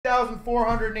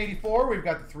2,484. We've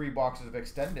got the 3 boxes of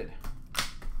extended.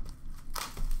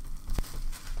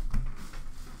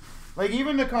 Like,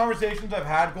 even the conversations I've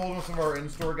had, Golden, with some of our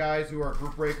in-store guys who are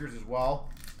group breakers as well,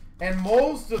 and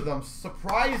most of them,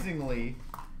 surprisingly,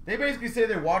 they basically say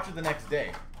they watch it the next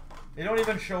day. They don't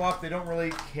even show up. They don't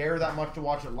really care that much to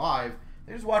watch it live.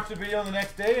 They just watch the video the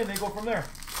next day and they go from there.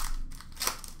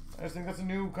 I just think that's a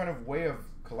new kind of way of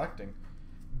collecting.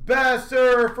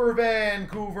 Besser for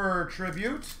Vancouver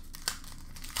Tribute.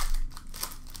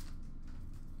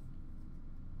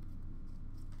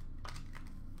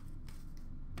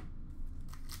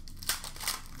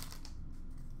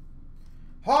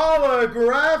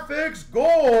 Holographics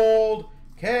Gold,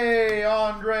 K.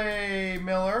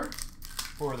 Miller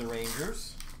for the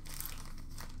Rangers.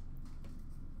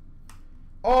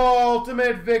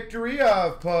 Ultimate Victory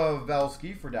of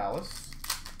Pavelski for Dallas.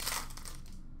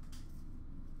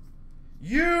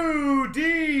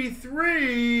 UD3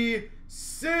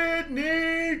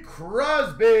 Sidney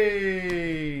Crosby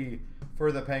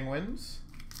for the Penguins.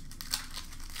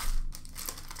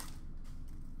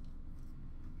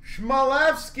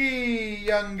 Schmalevsky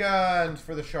Young Guns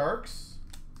for the Sharks.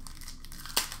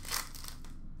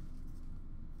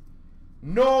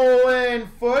 Nolan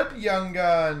Foote Young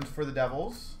Guns for the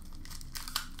Devils.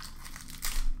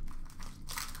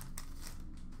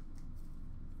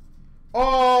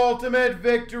 Ultimate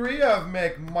Victory of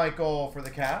McMichael for the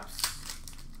Caps.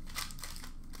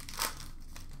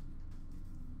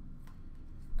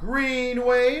 Green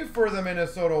Wave for the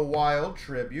Minnesota Wild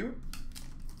Tribute.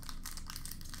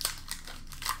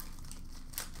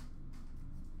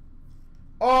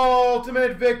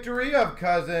 Ultimate Victory of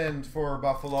Cousins for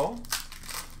Buffalo.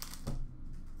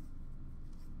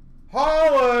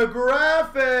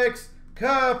 Holographics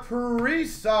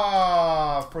Kaprizov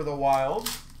for the Wild.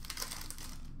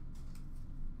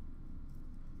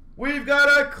 We've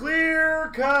got a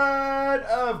clear cut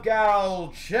of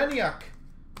Galchenyuk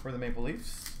for the Maple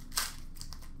Leafs.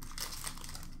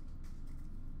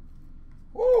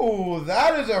 Ooh,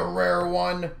 that is a rare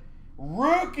one.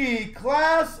 Rookie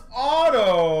Class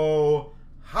Auto,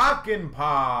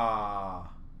 Hakanpää.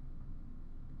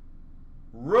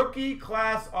 Rookie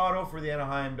Class Auto for the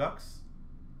Anaheim Ducks,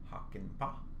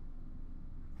 Hakanpää.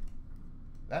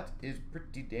 That is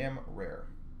pretty damn rare.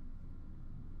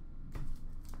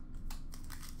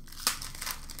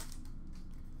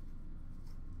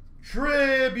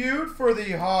 Tribute for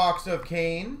the Hawks of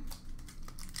Kane.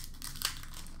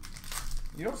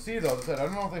 You don't see those. I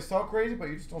don't know if they sell crazy, but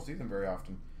you just don't see them very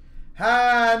often.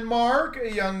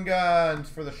 Hanmark Young Guns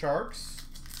for the Sharks.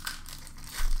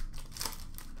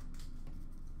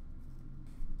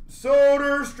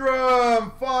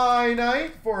 Soderstrom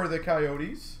Finite for the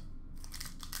Coyotes.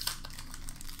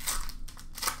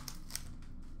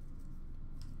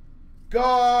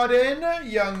 Godin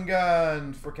Young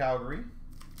Guns for Calgary.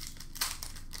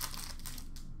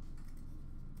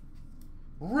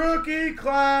 Rookie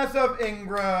Class of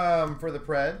Ingram for the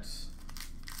Preds.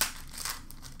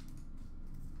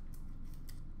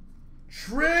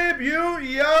 Tribute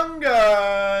Young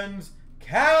Guns,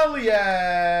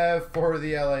 Kaliev for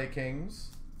the LA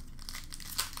Kings.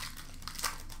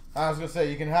 I was going to say,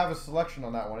 you can have a selection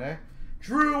on that one, eh?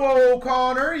 Drew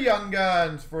O'Connor, Young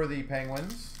Guns for the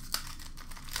Penguins.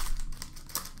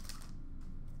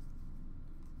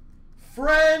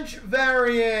 French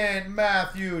variant,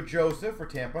 Matthew Joseph for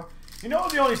Tampa. You know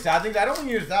the only sad thing? I don't think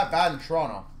he was that bad in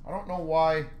Toronto. I don't know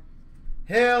why.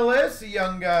 Hillis,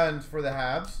 Young Guns for the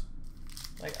Habs.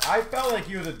 Like, I felt like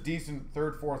he was a decent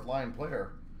third, fourth line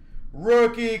player.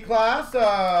 Rookie Class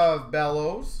of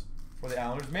Bellows for the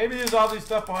Islanders. Maybe there's all this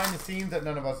stuff behind the scenes that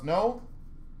none of us know.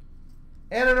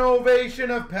 And an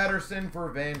ovation of Pettersson for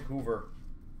Vancouver.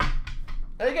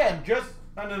 Again, just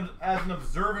as an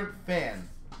observant fan,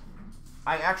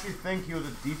 I actually think he was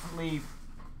a decently,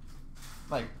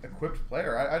 like, equipped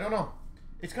player. I don't know.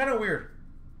 It's kind of weird.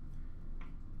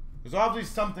 There's obviously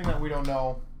something that we don't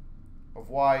know of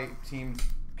why teams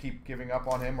keep giving up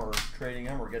on him or trading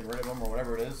him or getting rid of him or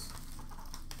whatever it is.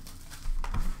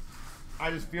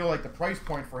 I just feel like the price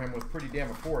point for him was pretty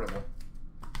damn affordable.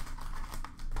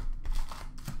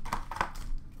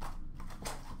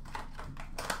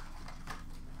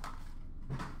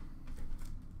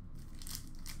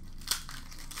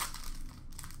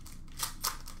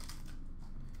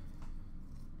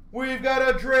 We've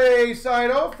got a Dre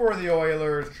Saito for the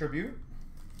Oilers Tribute.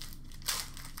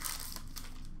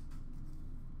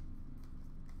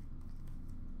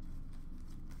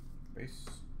 Base.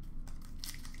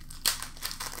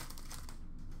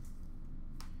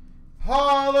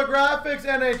 Holographics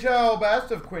NHL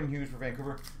Best of Quinn Hughes for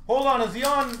Vancouver. Hold on, is he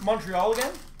on Montreal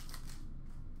again?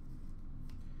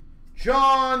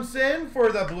 Johnson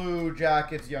for the Blue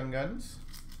Jackets Young Guns.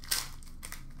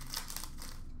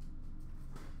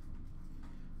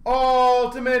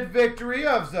 Ultimate victory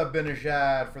of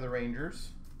Zibanejad for the Rangers.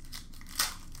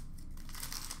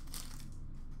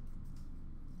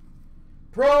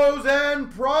 Pros and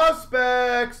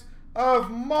prospects of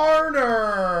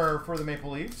Marner for the Maple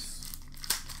Leafs.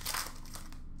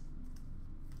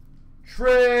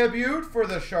 Tribute for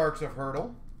the Sharks of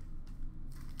Hurdle.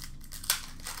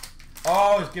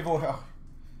 Oh, his giveaway.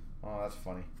 Oh, that's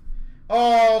funny.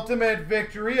 Ultimate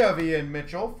victory of Ian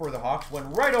Mitchell for the Hawks.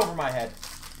 Went right over my head.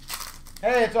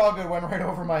 Hey, it's all good. Went right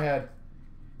over my head.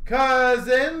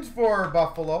 Cousins for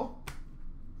Buffalo.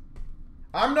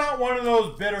 I'm not one of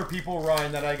those bitter people,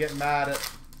 Ryan, that I get mad at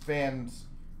fans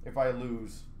if I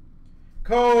lose.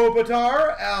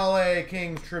 Kopitar, LA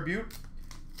Kings tribute.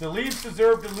 The Leafs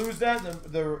deserve to lose that.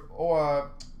 The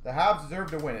Habs deserve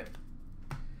to win it.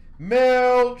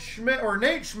 Nate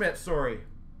Schmidt, sorry,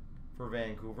 for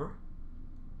Vancouver.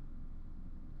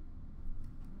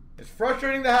 It's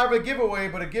frustrating to have a giveaway,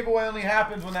 but a giveaway only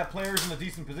happens when that player's in a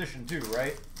decent position too,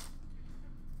 right?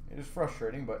 It is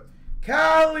frustrating, but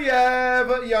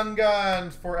Kaliev Young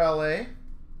Guns for LA.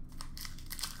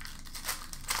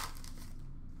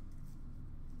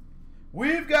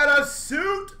 We've got a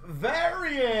suit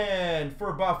variant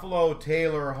for Buffalo,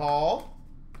 Taylor Hall.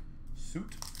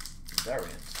 Suit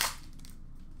variant.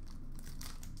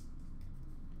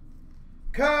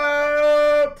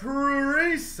 Kaprizov,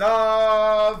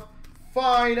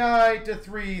 finite to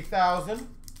 3,000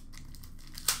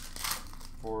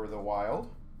 for the Wild.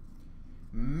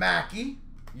 Mackey,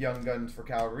 Young Guns for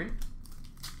Calgary.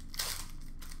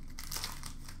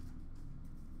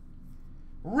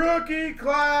 Rookie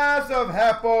class of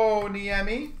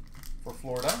Heponiemi for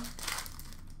Florida.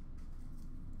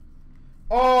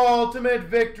 Ultimate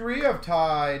victory of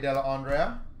Ty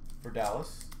Dellandrea for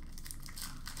Dallas.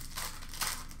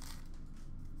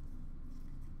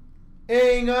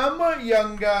 Ingham,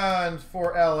 Young Guns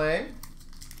for LA.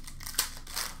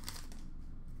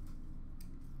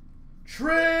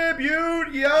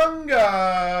 Tribute Young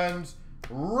Guns,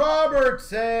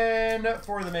 Robertson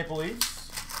for the Maple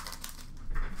Leafs.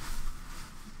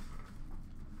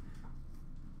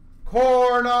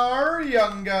 Corner,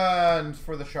 Young Guns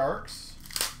for the Sharks.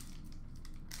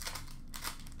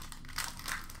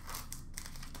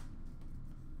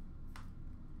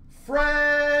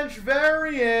 French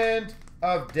variant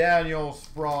of Daniel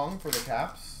Sprong for the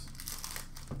Caps.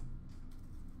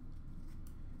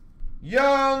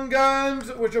 Young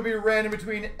Guns, which will be random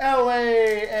between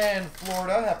LA and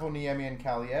Florida, Heponiemi and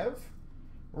Kaliev.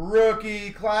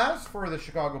 Rookie class for the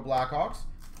Chicago Blackhawks,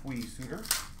 Suter.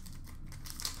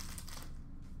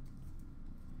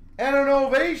 And an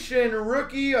ovation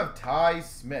rookie of Ty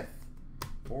Smith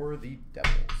for the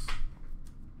Devils.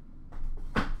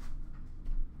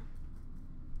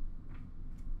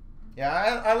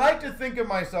 Yeah, I like to think of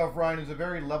myself, Ryan, as a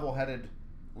very level-headed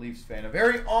Leafs fan. A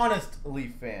very honest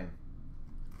Leaf fan.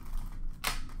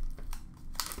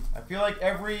 I feel like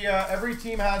every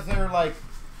team has their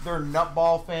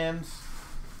nutball fans.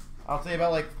 I'll say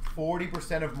about like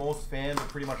 40% of most fans are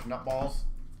pretty much nutballs.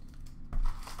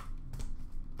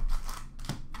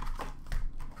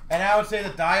 And I would say the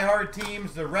diehard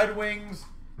teams, the Red Wings,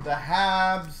 the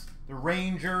Habs, the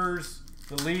Rangers,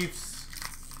 the Leafs,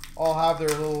 all have their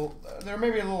little, they're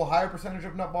maybe a little higher percentage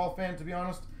of nutball fans, to be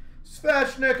honest.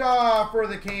 Svechnikov for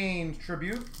the Canes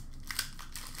tribute.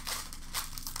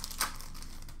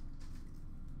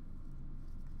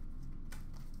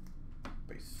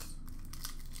 Base.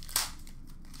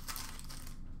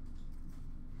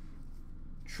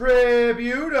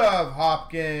 Tribute of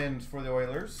Hopkins for the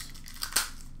Oilers.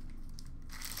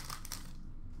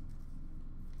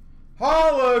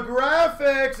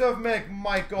 Holographics of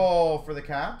McMichael for the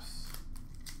Caps.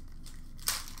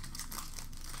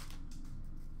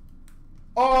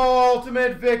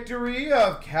 Ultimate victory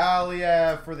of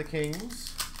Kaliev for the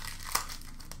Kings.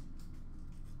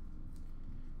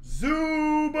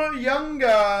 Zub Young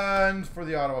Guns for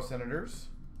the Ottawa Senators.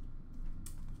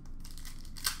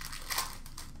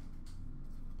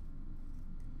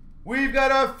 We've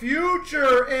got a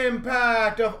future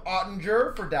impact of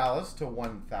Ottinger for Dallas to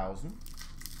 1,000.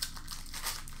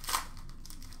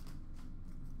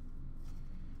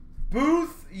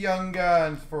 Booth Young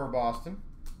Guns for Boston.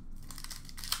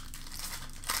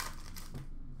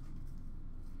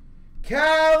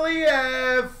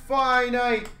 Kaliev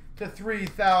finite to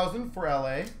 3,000 for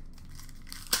LA.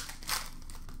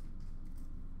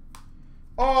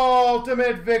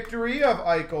 Ultimate victory of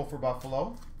Eichel for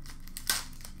Buffalo.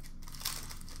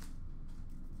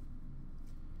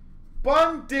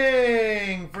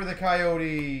 Bunting for the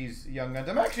Coyotes, Young Guns.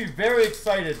 I'm actually very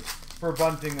excited for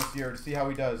Bunting this year to see how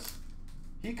he does.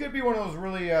 He could be one of those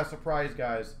really surprise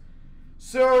guys.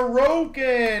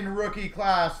 Sorokin rookie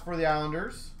class for the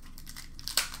Islanders,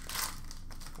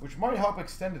 which might help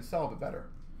extend it sell a bit better.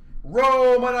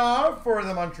 Romanov for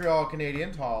the Montreal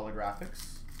Canadiens,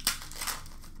 holographics.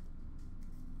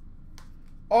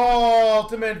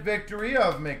 Ultimate victory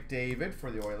of McDavid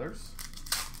for the Oilers.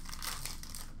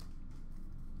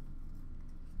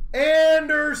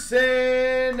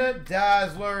 Anderson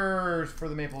Dazzlers for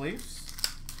the Maple Leafs.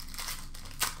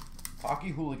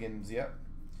 Hockey hooligans, yep.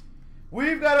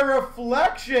 We've got a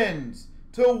Reflections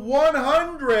to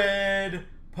 100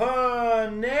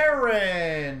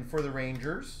 Panarin for the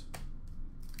Rangers.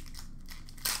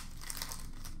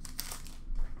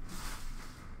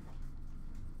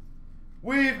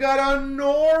 We've got a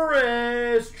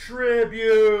Norris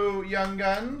Tribute Young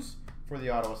Guns for the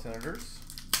Ottawa Senators.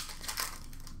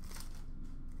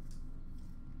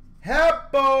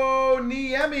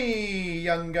 Heponiemi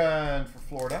Young Guns for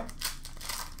Florida.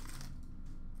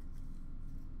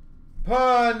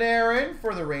 Panarin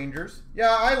for the Rangers.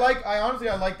 Yeah, I honestly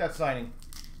like that signing.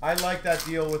 I like that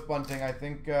deal with Bunting. I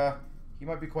think he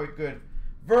might be quite good.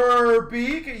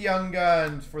 Verbeek Young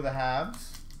Guns for the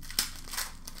Habs.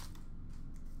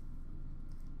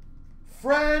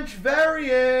 French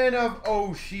variant of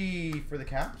Oshie for the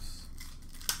Caps.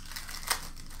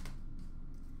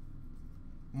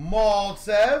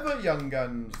 Maltsev Young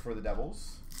Guns for the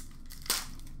Devils.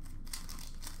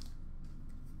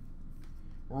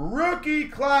 Rookie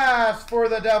class for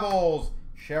the Devils,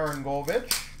 Sharon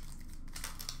Govich.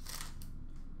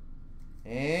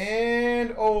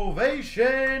 And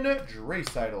Ovation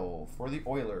Draisaitl for the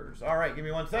Oilers. All right, give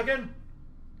me 1 second.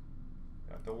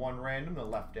 Got the one random, the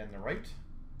left and the right.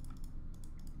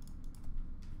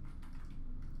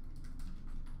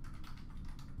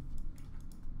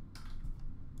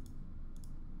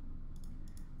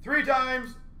 Three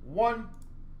times. 1,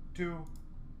 2,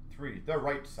 3. The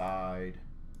right side.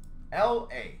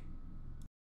 L.A.